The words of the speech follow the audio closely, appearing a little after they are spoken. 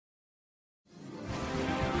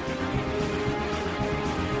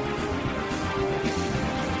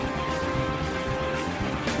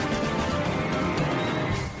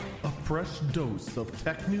fresh dose of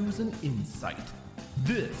tech news and insight.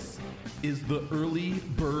 This is the Early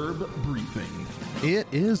Burb Briefing. It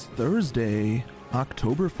is Thursday,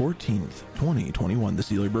 October 14th, 2021.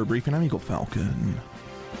 This is the Early Burb Briefing. I'm Eagle Falcon.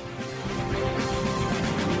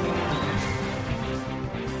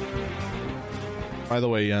 By the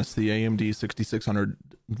way, yes, the AMD 6600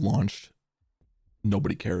 launched.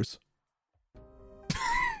 Nobody cares.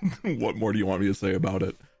 What more do you want me to say about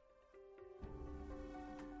it?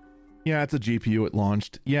 Yeah, it's a GPU it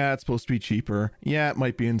launched. Yeah, it's supposed to be cheaper. Yeah, it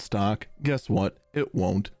might be in stock. Guess what? It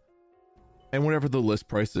won't. And whatever the list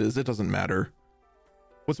price is, it doesn't matter.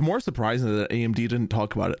 What's more surprising is that AMD didn't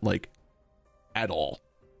talk about it, like, at all.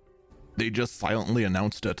 They just silently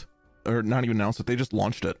announced it. Or not even announced it, they just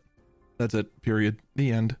launched it. That's it, period.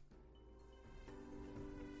 The end.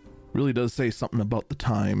 Really does say something about the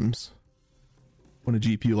times when a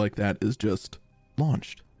GPU like that is just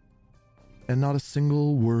launched. And not a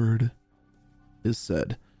single word is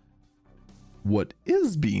said. What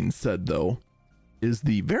is being said, though, is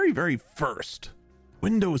the very, very first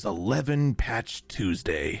Windows 11 Patch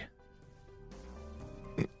Tuesday.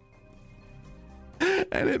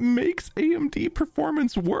 And it makes AMD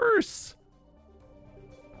performance worse.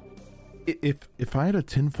 If I had a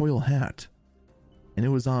tinfoil hat and it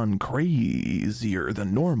was on crazier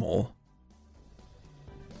than normal,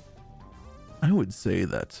 I would say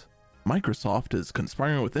that Microsoft is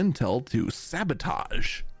conspiring with Intel to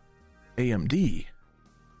sabotage AMD.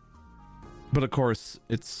 But of course,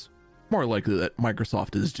 it's more likely that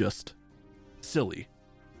Microsoft is just silly.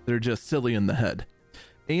 They're just silly in the head.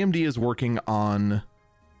 AMD is working on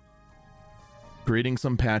creating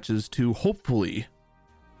some patches to hopefully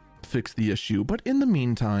fix the issue, but in the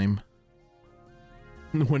meantime,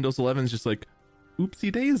 Windows 11 is just like,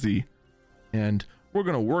 oopsie daisy, and we're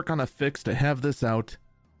going to work on a fix to have this out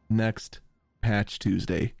next Patch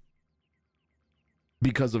Tuesday.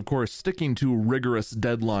 Because, of course, sticking to rigorous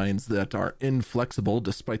deadlines that are inflexible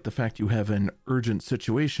despite the fact you have an urgent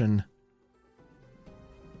situation,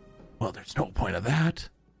 well, there's no point of that.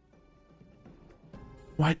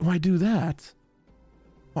 Why do that?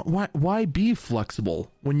 Why be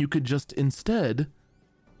flexible when you could just instead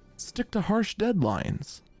stick to harsh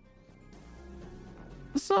deadlines?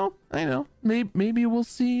 So, I know, maybe we'll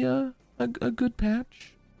see a good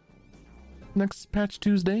patch next Patch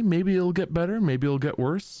Tuesday. Maybe it'll get better, maybe it'll get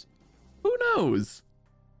worse. Who knows?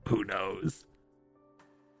 Who knows?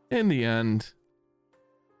 In the end,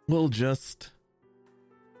 I'll just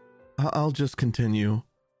continue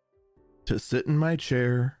to sit in my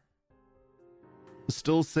chair,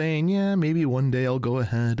 still saying, yeah, maybe one day I'll go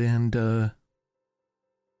ahead and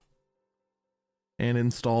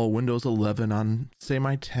install Windows 11 on, say,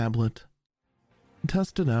 my tablet, and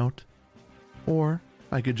test it out. Or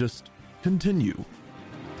I could just continue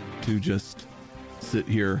to just sit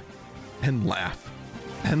here and laugh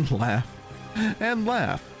and laugh and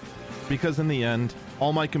laugh, because in the end,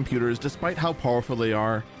 all my computers, despite how powerful they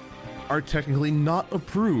are technically not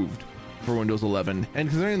approved for Windows 11. And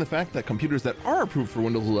considering the fact that computers that are approved for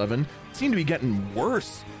Windows 11 seem to be getting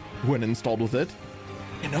worse when installed with it,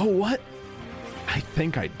 you know what? I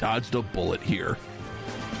think I dodged a bullet here.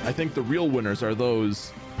 I think the real winners are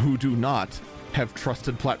those who do not have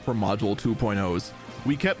trusted platform module 2.0s.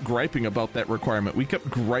 We kept griping about that requirement. We kept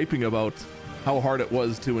griping about how hard it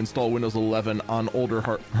was to install Windows 11 on older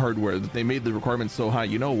hardware, that they made the requirements so high.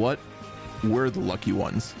 You know what? We're the lucky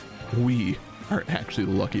ones. We are actually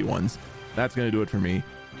the lucky ones. That's going to do it for me.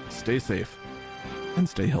 Stay safe and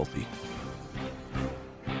stay healthy.